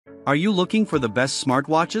Are you looking for the best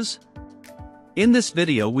smartwatches? In this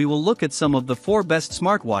video we will look at some of the 4 best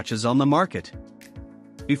smartwatches on the market.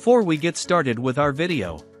 Before we get started with our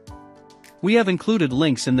video, we have included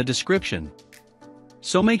links in the description,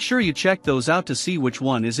 so make sure you check those out to see which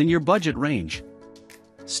one is in your budget range.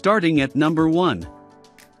 Starting at number 1.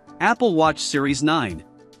 Apple Watch Series 9.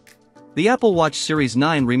 The Apple Watch Series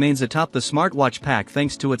 9 remains atop the smartwatch pack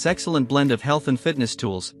thanks to its excellent blend of health and fitness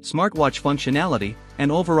tools, smartwatch functionality,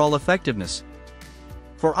 and overall effectiveness.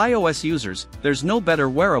 For iOS users, there's no better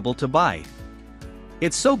wearable to buy.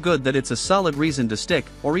 It's so good that it's a solid reason to stick,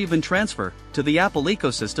 or even transfer, to the Apple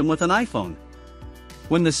ecosystem with an iPhone.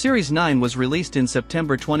 When the Series 9 was released in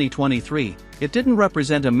September 2023, it didn't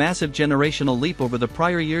represent a massive generational leap over the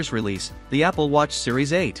prior year's release, the Apple Watch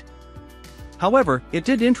Series 8. However, it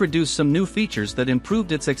did introduce some new features that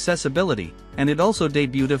improved its accessibility, and it also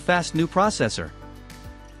debuted a fast new processor.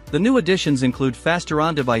 The new additions include faster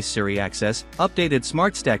on-device Siri access, updated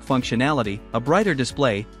SmartStack functionality, a brighter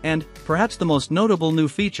display, and, perhaps the most notable new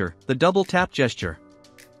feature, the double tap gesture.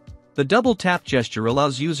 The double tap gesture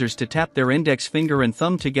allows users to tap their index finger and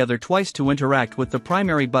thumb together twice to interact with the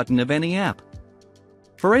primary button of any app.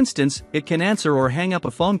 For instance, it can answer or hang up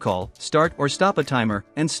a phone call, start or stop a timer,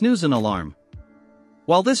 and snooze an alarm.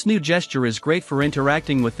 While this new gesture is great for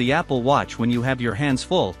interacting with the Apple Watch when you have your hands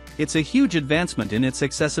full, it's a huge advancement in its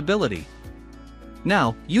accessibility.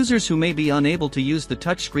 Now, users who may be unable to use the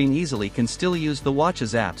touchscreen easily can still use the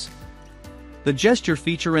watch's apps. The gesture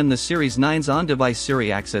feature and the Series 9's on-device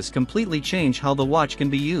Siri access completely change how the watch can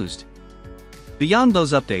be used. Beyond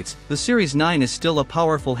those updates, the Series 9 is still a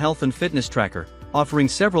powerful health and fitness tracker, offering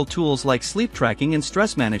several tools like sleep tracking and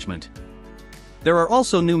stress management. There are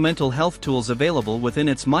also new mental health tools available within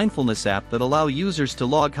its mindfulness app that allow users to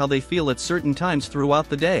log how they feel at certain times throughout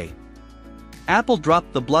the day. Apple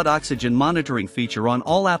dropped the blood oxygen monitoring feature on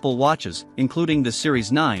all Apple Watches, including the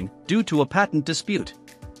Series 9, due to a patent dispute.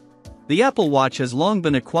 The Apple Watch has long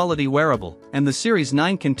been a quality wearable, and the Series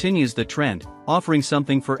 9 continues the trend, offering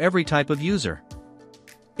something for every type of user.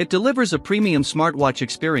 It delivers a premium smartwatch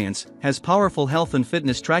experience, has powerful health and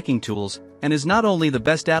fitness tracking tools, and is not only the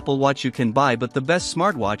best Apple Watch you can buy but the best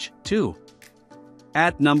smartwatch, too.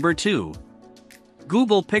 At number 2.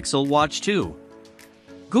 Google Pixel Watch 2.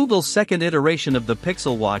 Google's second iteration of the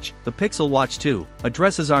Pixel Watch, the Pixel Watch 2,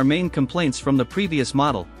 addresses our main complaints from the previous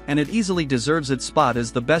model, and it easily deserves its spot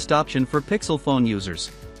as the best option for Pixel phone users.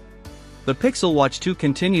 The Pixel Watch 2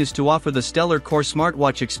 continues to offer the stellar core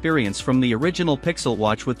smartwatch experience from the original Pixel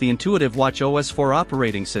Watch with the intuitive watchOS 4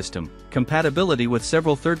 operating system, compatibility with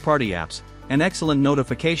several third-party apps, and excellent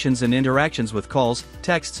notifications and interactions with calls,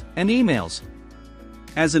 texts, and emails.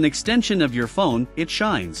 As an extension of your phone, it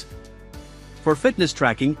shines. For fitness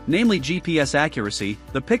tracking, namely GPS accuracy,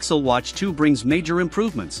 the Pixel Watch 2 brings major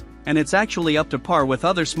improvements, and it's actually up to par with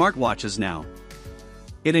other smartwatches now.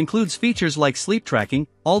 It includes features like sleep tracking,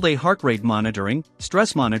 all-day heart rate monitoring,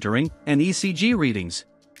 stress monitoring, and ECG readings.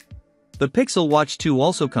 The Pixel Watch 2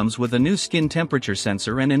 also comes with a new skin temperature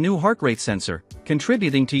sensor and a new heart rate sensor,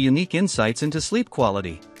 contributing to unique insights into sleep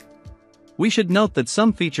quality. We should note that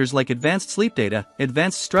some features like advanced sleep data,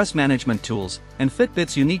 advanced stress management tools, and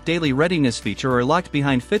Fitbit's unique daily readiness feature are locked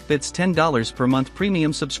behind Fitbit's $10 per month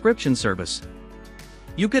premium subscription service.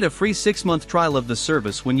 You get a free 6-month trial of the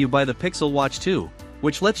service when you buy the Pixel Watch 2,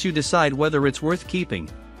 which lets you decide whether it's worth keeping.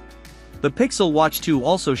 The Pixel Watch 2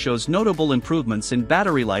 also shows notable improvements in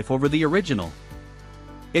battery life over the original.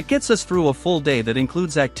 It gets us through a full day that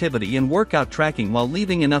includes activity and workout tracking while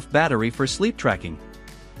leaving enough battery for sleep tracking.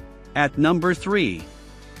 At number 3.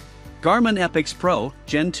 Garmin Epix Pro,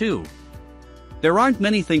 Gen 2. There aren't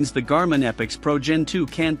many things the Garmin Epix Pro Gen 2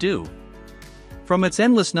 can't do. From its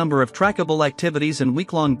endless number of trackable activities and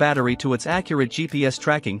week-long battery to its accurate GPS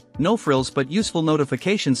tracking, no-frills but useful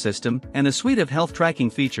notification system, and a suite of health tracking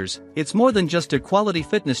features, it's more than just a quality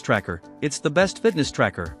fitness tracker, it's the best fitness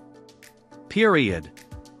tracker. Period.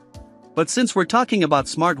 But since we're talking about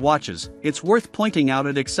smartwatches, it's worth pointing out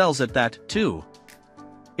it excels at that, too.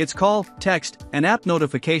 Its call, text, and app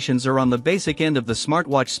notifications are on the basic end of the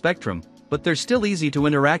smartwatch spectrum, but they're still easy to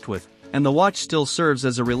interact with, and the watch still serves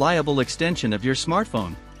as a reliable extension of your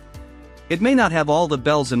smartphone. It may not have all the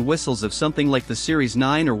bells and whistles of something like the Series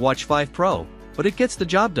 9 or Watch 5 Pro, but it gets the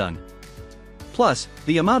job done. Plus,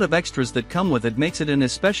 the amount of extras that come with it makes it an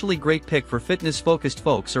especially great pick for fitness-focused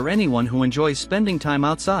folks or anyone who enjoys spending time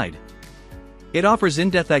outside. It offers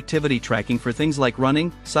in-depth activity tracking for things like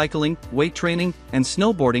running, cycling, weight training, and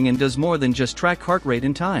snowboarding, and does more than just track heart rate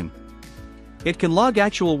and time. It can log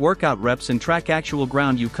actual workout reps and track actual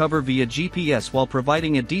ground you cover via GPS while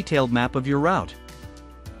providing a detailed map of your route.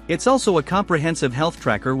 It's also a comprehensive health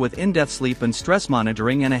tracker with in-depth sleep and stress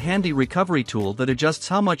monitoring and a handy recovery tool that adjusts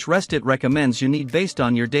how much rest it recommends you need based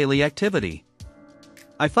on your daily activity.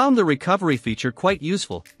 I found the recovery feature quite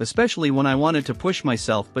useful, especially when I wanted to push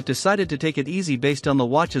myself but decided to take it easy based on the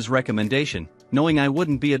watch's recommendation, knowing I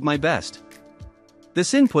wouldn't be at my best.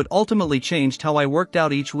 This input ultimately changed how I worked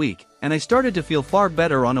out each week, and I started to feel far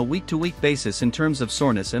better on a week-to-week basis in terms of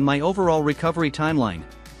soreness and my overall recovery timeline.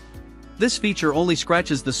 This feature only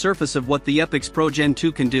scratches the surface of what the Epix Pro Gen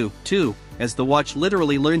 2 can do, too, as the watch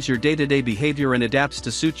literally learns your day-to-day behavior and adapts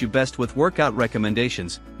to suit you best with workout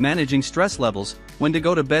recommendations, managing stress levels, when to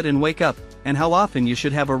go to bed and wake up, and how often you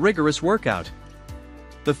should have a rigorous workout.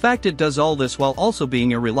 The fact it does all this while also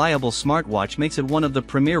being a reliable smartwatch makes it one of the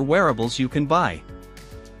premier wearables you can buy.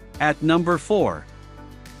 At number 4.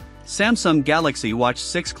 Samsung Galaxy Watch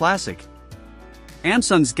 6 Classic.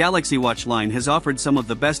 Samsung's Galaxy Watch line has offered some of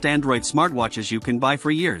the best Android smartwatches you can buy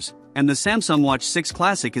for years, and the Samsung Watch 6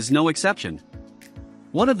 Classic is no exception.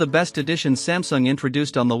 One of the best additions Samsung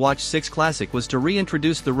introduced on the Watch 6 Classic was to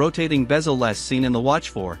reintroduce the rotating bezel last seen in the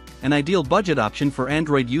Watch 4, an ideal budget option for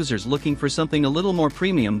Android users looking for something a little more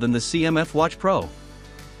premium than the CMF Watch Pro.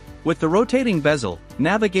 With the rotating bezel,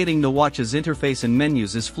 navigating the watch's interface and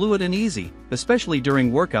menus is fluid and easy, especially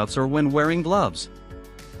during workouts or when wearing gloves.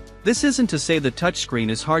 This isn't to say the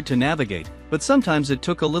touchscreen is hard to navigate, but sometimes it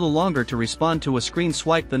took a little longer to respond to a screen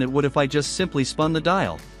swipe than it would if I just simply spun the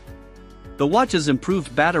dial. The watch's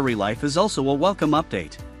improved battery life is also a welcome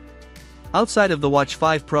update. Outside of the Watch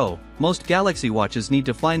 5 Pro, most Galaxy watches need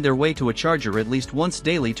to find their way to a charger at least once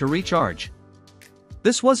daily to recharge.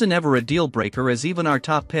 This wasn't ever a deal breaker, as even our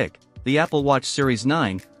top pick, the Apple Watch Series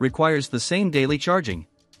 9, requires the same daily charging.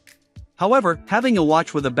 However, having a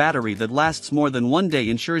watch with a battery that lasts more than one day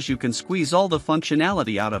ensures you can squeeze all the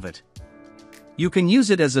functionality out of it. You can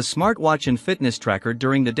use it as a smartwatch and fitness tracker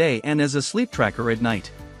during the day and as a sleep tracker at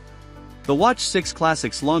night. The Watch 6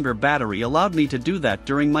 Classic's longer battery allowed me to do that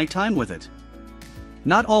during my time with it.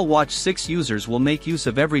 Not all Watch 6 users will make use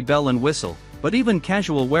of every bell and whistle, but even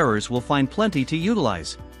casual wearers will find plenty to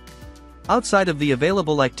utilize. Outside of the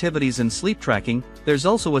available activities and sleep tracking, there's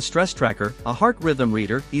also a stress tracker, a heart rhythm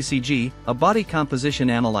reader, ECG, a body composition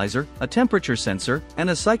analyzer, a temperature sensor,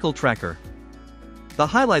 and a cycle tracker. The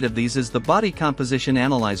highlight of these is the body composition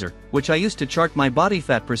analyzer, which I used to chart my body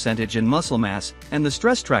fat percentage and muscle mass, and the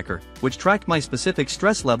stress tracker, which tracked my specific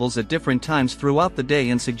stress levels at different times throughout the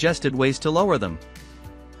day and suggested ways to lower them.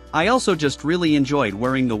 I also just really enjoyed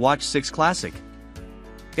wearing the Watch 6 Classic.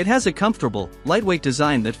 It has a comfortable, lightweight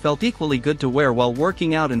design that felt equally good to wear while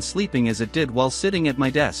working out and sleeping as it did while sitting at my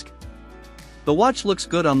desk. The watch looks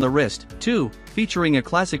good on the wrist, too, featuring a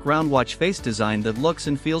classic round watch face design that looks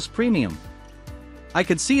and feels premium. I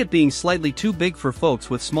could see it being slightly too big for folks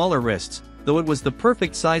with smaller wrists, though it was the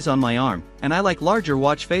perfect size on my arm, and I like larger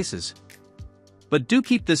watch faces. But do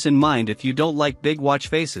keep this in mind if you don't like big watch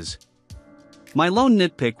faces. My lone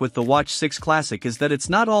nitpick with the Watch 6 Classic is that it's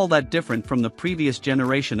not all that different from the previous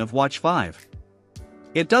generation of Watch 5.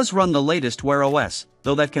 It does run the latest Wear OS,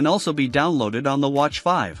 though that can also be downloaded on the Watch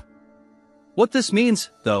 5. What this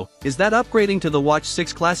means, though, is that upgrading to the Watch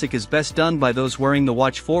 6 Classic is best done by those wearing the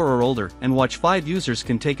Watch 4 or older, and Watch 5 users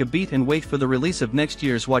can take a beat and wait for the release of next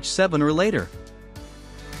year's Watch 7 or later.